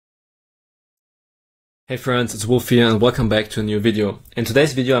Hey friends, it's Wolf here and welcome back to a new video. In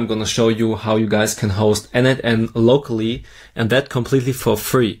today's video I'm going to show you how you guys can host n8n locally, and that completely for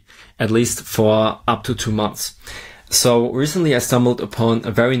free, at least for up to 2 months. So recently I stumbled upon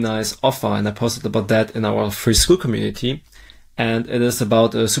a very nice offer and I posted about that in our free school community, and it is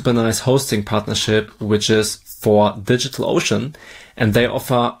about a super nice hosting partnership which is for DigitalOcean, and they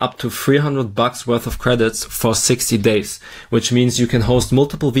offer up to $300 worth of credits for 60 days, which means you can host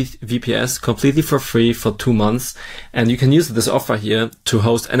multiple VPS completely for free for 2 months, and you can use this offer here to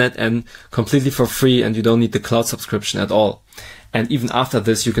host n8n completely for free, and you don't need the cloud subscription at all. And even after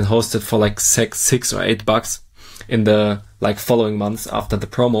this, you can host it for like $6 or $8 in the following months after the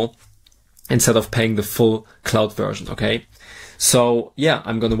promo, instead of paying the full cloud version. Okay. So yeah,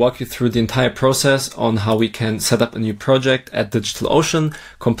 I'm going to walk you through the entire process on how we can set up a new project at DigitalOcean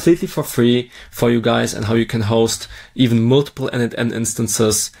completely for free for you guys, and how you can host even multiple n8n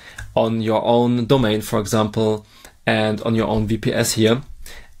instances on your own domain, for example, and on your own VPS here.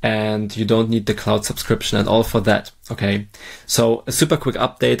 And you don't need the cloud subscription at all for that. Okay. So a super quick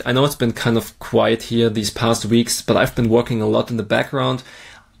update. I know it's been kind of quiet here these past weeks, but I've been working a lot in the background.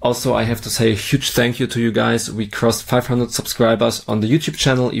 Also, I have to say a huge thank you to you guys. We crossed 500 subscribers on the YouTube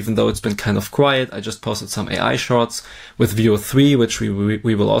channel, even though it's been kind of quiet. I just posted some AI shorts with VO3, which we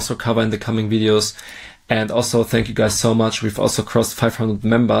will also cover in the coming videos. And also thank you guys so much. We've also crossed 500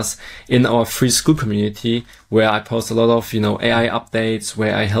 members in our free school community, where I post a lot of, AI updates,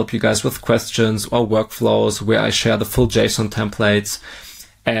 where I help you guys with questions or workflows, where I share the full JSON templates.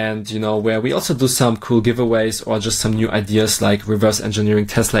 And, where we also do some cool giveaways or just some new ideas like reverse engineering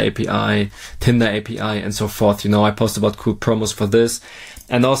Tesla API, Tinder API, and so forth. I post about cool promos for this.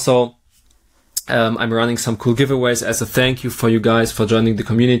 And also, I'm running some cool giveaways as a thank you for you guys for joining the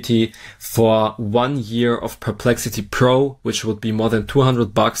community for 1 year of Perplexity Pro, which would be more than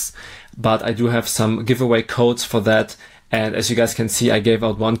 $200. But I do have some giveaway codes for that. And as you guys can see, I gave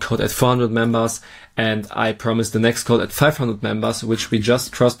out one code at 400 members, and I promised the next code at 500 members, which we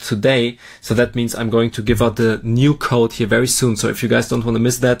just crossed today. So that means I'm going to give out the new code here very soon. So if you guys don't want to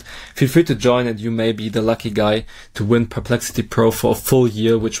miss that, feel free to join, and you may be the lucky guy to win Perplexity Pro for a full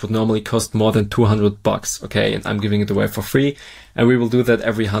year, which would normally cost more than $200. Okay. And I'm giving it away for free. And we will do that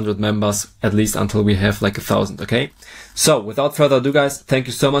every 100 members, at least until we have 1,000. Okay. So without further ado, guys, thank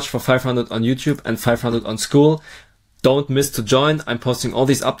you so much for 500 on YouTube and 500 on school. Don't miss to join. I'm posting all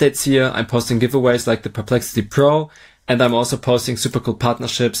these updates here. I'm posting giveaways like the Perplexity Pro, and I'm also posting super cool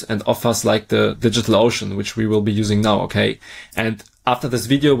partnerships and offers like the DigitalOcean, which we will be using now. Okay. And after this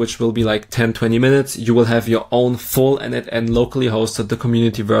video, which will be 10-20 minutes, you will have your own full n8n locally hosted, the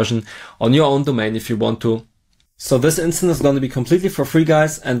community version, on your own domain if you want to. So this instance is going to be completely for free,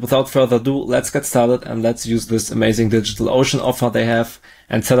 guys. And without further ado, let's get started and let's use this amazing DigitalOcean offer they have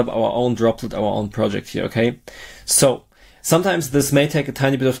and set up our own droplet, our own project here. Okay. So sometimes this may take a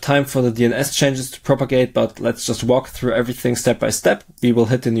tiny bit of time for the DNS changes to propagate, but let's just walk through everything step by step. We will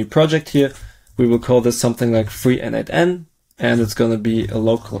hit a new project here. We will call this something like free n8n, and it's going to be a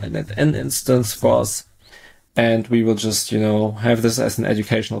local n8n instance for us. And we will just, have this as an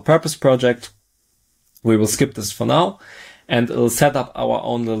educational purpose project. We will skip this for now, and it'll set up our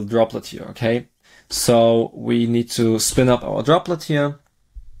own little droplet here. Okay. So we need to spin up our droplet here.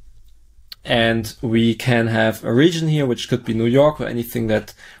 And we can have a region here, which could be New York or anything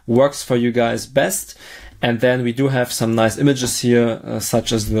that works for you guys best. And then we do have some nice images here,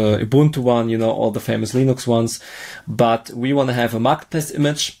 such as the Ubuntu one, all the famous Linux ones. But we want to have a marketplace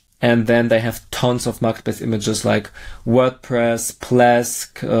image. And then they have tons of marketplace images like WordPress,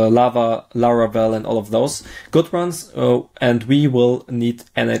 Plesk, Laravel, and all of those good ones. And we will need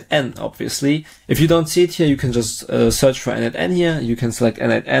n8n, obviously. If you don't see it here, you can just search for n8n here. You can select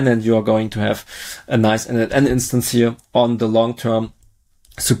n8n, and you are going to have a nice n8n instance here on the long-term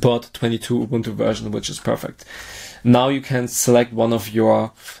support 22 Ubuntu version, which is perfect. Now you can select one of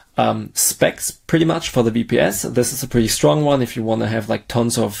your specs pretty much for the VPS. This is a pretty strong one if you want to have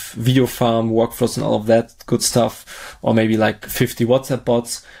tons of video farm workflows and all of that good stuff, or maybe 50 WhatsApp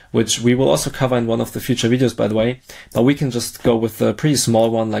bots, which we will also cover in one of the future videos, by the way. But we can just go with a pretty small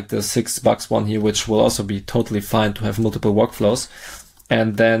one, like the $6 one here, which will also be totally fine to have multiple workflows.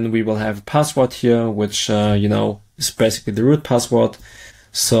 And then we will have a password here, which, is basically the root password.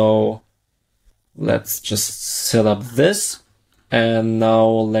 So let's just set up this. And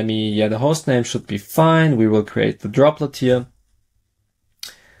now the host name should be fine. We will create the droplet here.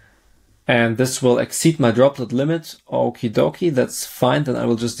 And this will exceed my droplet limit. Okie dokie, that's fine. Then I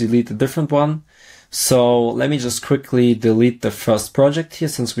will just delete a different one. So let me just quickly delete the first project here,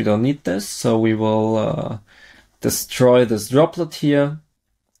 since we don't need this. So we will destroy this droplet here.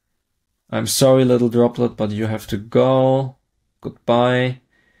 I'm sorry, little droplet, but you have to go. Goodbye.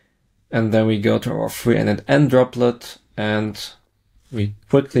 And then we go to our free n8n droplet, and we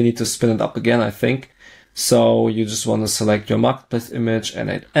quickly need to spin it up again, I think. So you just want to select your marketplace image,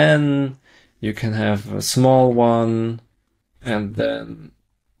 n8n. You can have a small one, and then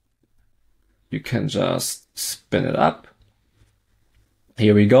you can just spin it up.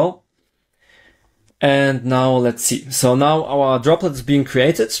 Here we go. And now let's see. So now our droplet is being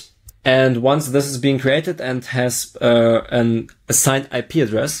created. And once this is being created and has an assigned IP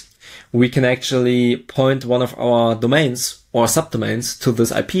address, we can actually point one of our domains or subdomains to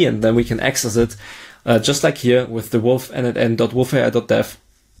this IP, and then we can access it just like here with the n8n.wolfai.dev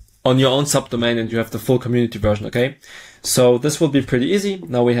on your own subdomain, and you have the full community version, okay? So this will be pretty easy.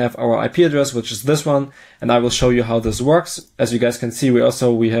 Now we have our IP address, which is this one, and I will show you how this works. As you guys can see, we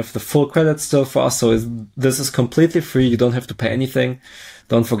have the full credit still for us, so this is completely free. You don't have to pay anything.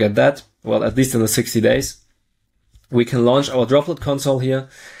 Don't forget that. Well, at least in the 60 days. We can launch our droplet console here,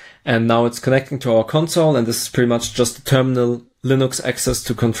 and now it's connecting to our console, and this is pretty much just a terminal Linux access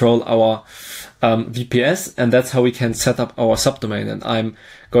to control our VPS, and that's how we can set up our subdomain. And I'm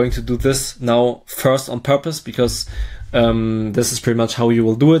going to do this now first on purpose because this is pretty much how you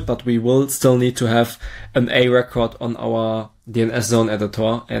will do it, but we will still need to have an A record on our DNS zone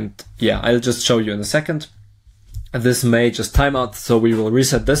editor. And yeah, I'll just show you in a second. This may just time out, so we will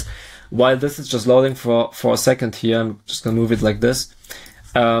reset this. While this is just loading for a second here, I'm just gonna move it like this.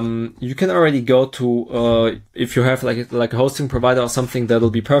 You can already go to, if you have like a hosting provider or something, that'll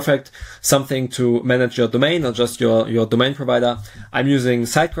be perfect. Something to manage your domain or just your domain provider. I'm using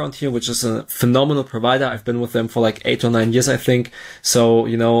SiteGround here, which is a phenomenal provider. I've been with them for like 8 or 9 years, I think. So,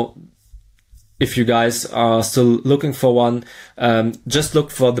 you know, if you guys are still looking for one, just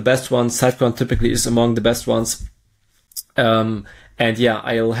look for the best ones. SiteGround typically is among the best ones. And yeah,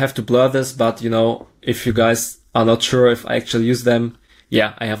 I'll have to blur this, but you know, if you guys are not sure if I actually use them,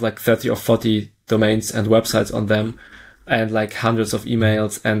 yeah, I have like 30 or 40 domains and websites on them, and like hundreds of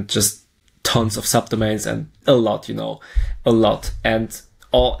emails and just tons of subdomains and a lot, you know, a lot. And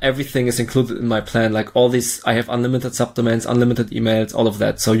everything is included in my plan. Like all these, I have unlimited subdomains, unlimited emails, all of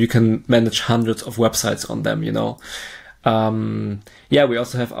that. So you can manage hundreds of websites on them, you know. Yeah, we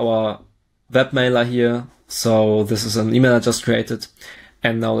also have our webmailer here. So this is an email I just created.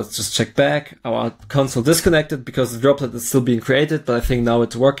 And now let's just check back. Our console disconnected because the droplet is still being created, but I think now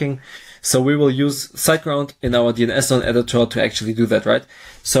it's working. So we will use SiteGround in our DNS zone editor to actually do that, right?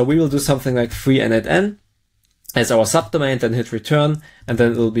 So we will do something like free n8n as our subdomain, then hit return, and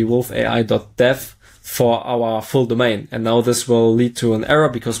then it will be wolfai.dev for our full domain. And now this will lead to an error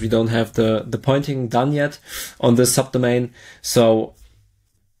because we don't have the pointing done yet on this subdomain. So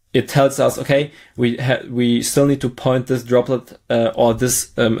it tells us, okay, we still need to point this droplet or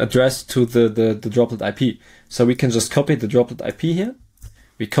this address to the droplet IP. So we can just copy the droplet IP here.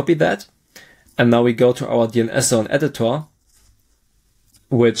 We copy that, and now we go to our DNS zone editor,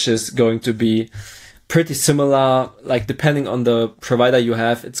 which is going to be pretty similar. Like depending on the provider you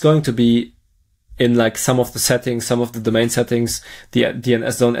have, it's going to be in like some of the settings, some of the domain settings, the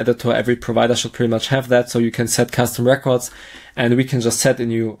DNS zone editor. Every provider should pretty much have that. So you can set custom records, and we can just set a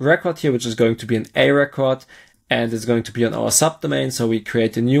new record here, which is going to be an A record, and it's going to be on our subdomain. So we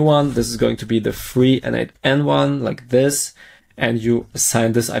create a new one. This is going to be the free n8n one, like this, and you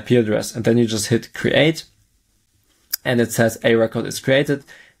assign this IP address, and then you just hit create, and it says A record is created.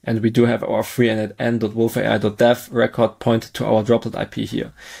 And we do have our free n8n.wolfai.dev record pointed to our droplet IP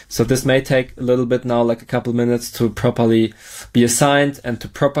here. So this may take a little bit now, like a couple minutes to properly be assigned and to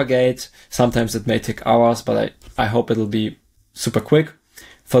propagate. Sometimes it may take hours, but I hope it'll be super quick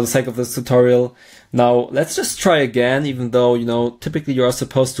for the sake of this tutorial. Now let's just try again, even though, you know, typically you are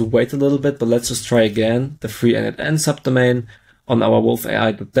supposed to wait a little bit, but let's just try again the free n8n subdomain on our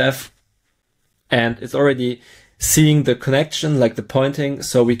wolfai.dev. And it's already seeing the connection, like the pointing,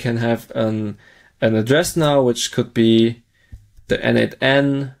 so we can have an address now, which could be the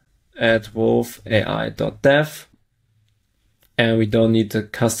n8n at wolfai.dev. And we don't need the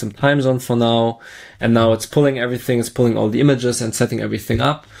custom time zone for now. And now it's pulling everything, it's pulling all the images and setting everything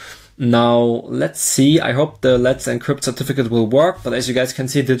up. Now let's see, I hope the Let's Encrypt certificate will work, but as you guys can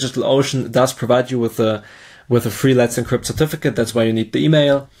see, DigitalOcean does provide you with a free Let's Encrypt certificate. That's why you need the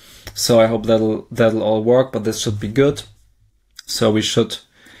email. So I hope that'll all work, but this should be good. So we should,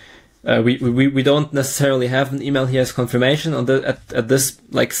 we don't necessarily have an email here as confirmation on at this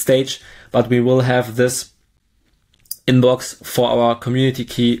like stage, but we will have this inbox for our community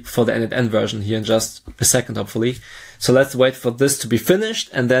key for the n8n version here in just a second, hopefully. So let's wait for this to be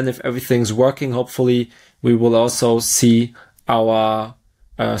finished. And then if everything's working, hopefully we will also see our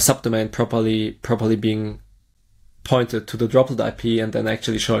subdomain properly being pointed to the droplet IP and then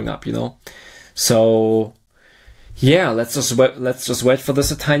actually showing up, you know. So yeah, let's just wait for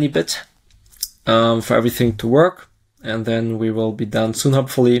this a tiny bit, for everything to work, and then we will be done soon,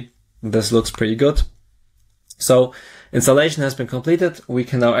 hopefully. This looks pretty good. So installation has been completed. We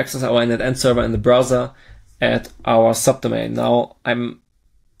can now access our n8n server in the browser at our subdomain. Now I'm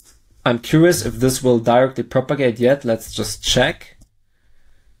curious if this will directly propagate yet. Let's just check.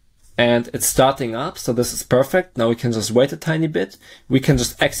 And it's starting up, so this is perfect. Now we can just wait a tiny bit. We can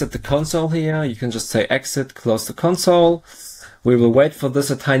just exit the console here. You can just say exit, close the console. We will wait for this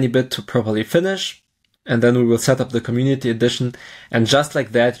a tiny bit to properly finish. And then we will set up the community edition. And just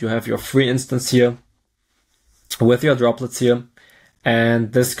like that, you have your free instance here with your droplets here.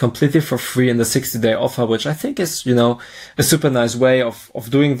 And this completely for free in the 60-day offer, which I think is, you know, a super nice way of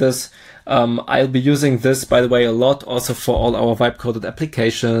doing this. I'll be using this, by the way, a lot also for all our vibe coded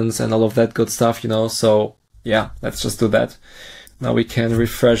applications and all of that good stuff, you know. So yeah, let's just do that. Now we can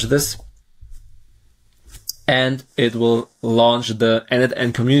refresh this and it will launch the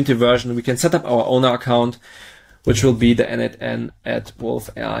n8n community version. We can set up our owner account, which will be the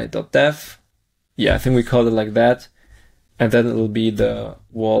n8n@wolfai.dev. Yeah, I think we called it like that. And then it'll be the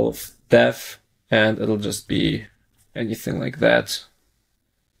Wolf dev, and it'll just be anything like that.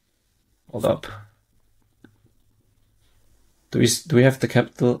 Hold up. Do we have the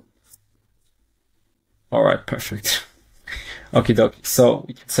capital? All right, perfect. Okie dokie. So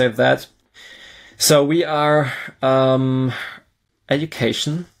we can save that. So we are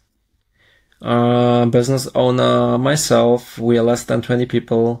education, business owner, myself. We are less than 20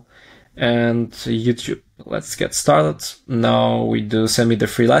 people, and YouTube. Let's get started. Now we do send me the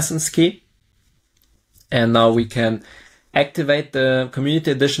free license key. And now we can activate the community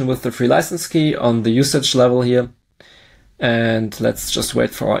edition with the free license key on the usage level here. And let's just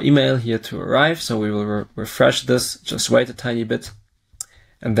wait for our email here to arrive. So we will refresh this, just wait a tiny bit.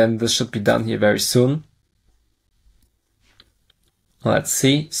 And then this should be done here very soon. Let's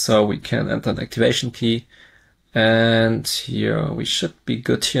see. So we can enter an activation key. And here we should be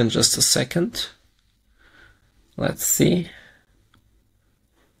good here in just a second. Let's see.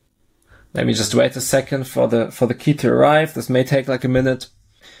 Let me just wait a second for the key to arrive. This may take like a minute,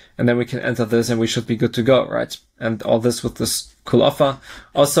 and then we can enter this and we should be good to go, right? And all this with this cool offer.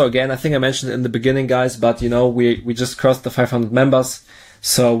 Also, again, I think I mentioned it in the beginning, guys, but you know, we just crossed the 500 members.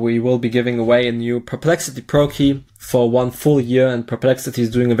 So we will be giving away a new Perplexity Pro key for 1 full year, and Perplexity is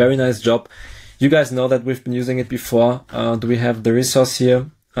doing a very nice job. You guys know that we've been using it before. Do we have the resource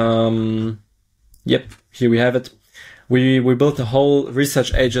here? Yep, here we have it. We built a whole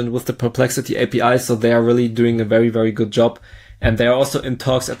research agent with the Perplexity API, so they are really doing a very, very good job. And they are also in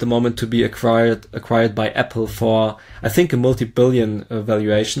talks at the moment to be acquired by Apple for, I think, a multi-billion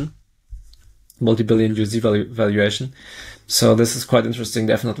valuation, multi-billion USD valuation. So this is quite interesting,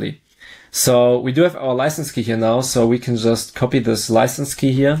 definitely. So we do have our license key here now, so we can just copy this license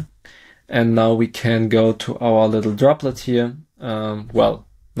key here. And now we can go to our little droplet here. Well,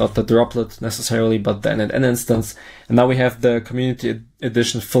 not the droplet necessarily, but the n8n instance. And now we have the community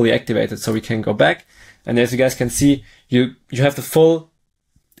edition fully activated, so we can go back. And as you guys can see, you have the full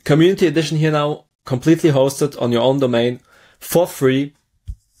community edition here now, completely hosted on your own domain for free.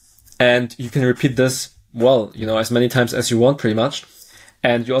 And you can repeat this, well, you know, as many times as you want, pretty much.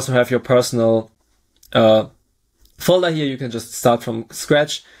 And you also have your personal folder here. You can just start from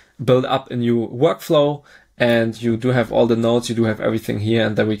scratch, build up a new workflow, and you do have all the nodes, you do have everything here,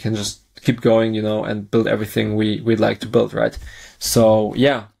 and then we can just keep going, you know, and build everything we'd like to build, right? So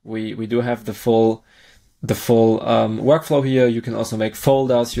yeah, we do have the full workflow here. You can also make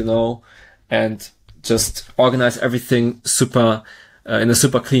folders, you know, and just organize everything super in a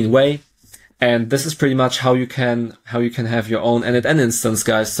super clean way. And this is pretty much how you can have your own n8n instance,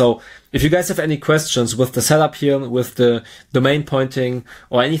 guys. So if you guys have any questions with the setup here, with the domain pointing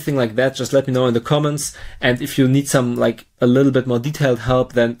or anything like that, just let me know in the comments. And if you need some like a little bit more detailed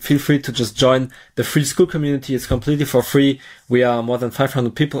help, then feel free to just join the free school community. It's completely for free. We are more than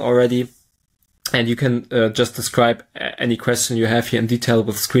 500 people already. And you can just describe any question you have here in detail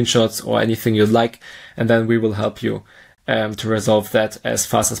with screenshots or anything you'd like. And then we will help you to resolve that as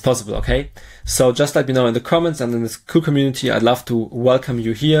fast as possible, okay? So just let me know in the comments, and in this cool community, I'd love to welcome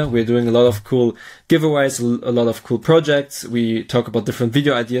you here. We're doing a lot of cool giveaways, a lot of cool projects. We talk about different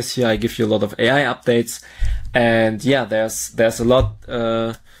video ideas here. I give you a lot of AI updates, and yeah, there's a lot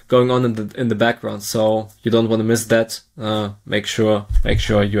going on in the background, so you don't want to miss that. Make sure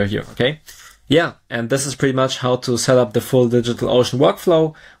you are here, okay? yeah, and this is pretty much how to set up the full DigitalOcean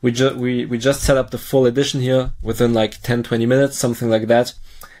workflow. We just set up the full edition here within like 10-20 minutes, something like that.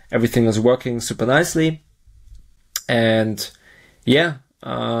 Everything is working super nicely. And yeah,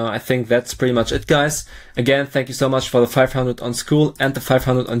 I think that's pretty much it, guys. Again, thank you so much for the 500 on Skool and the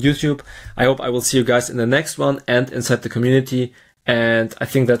 500 on YouTube. I hope I will see you guys in the next one and inside the community. And I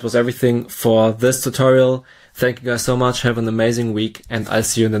think that was everything for this tutorial. Thank you guys so much. Have an amazing week, and I'll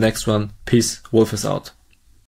see you in the next one. Peace. Wolf is out.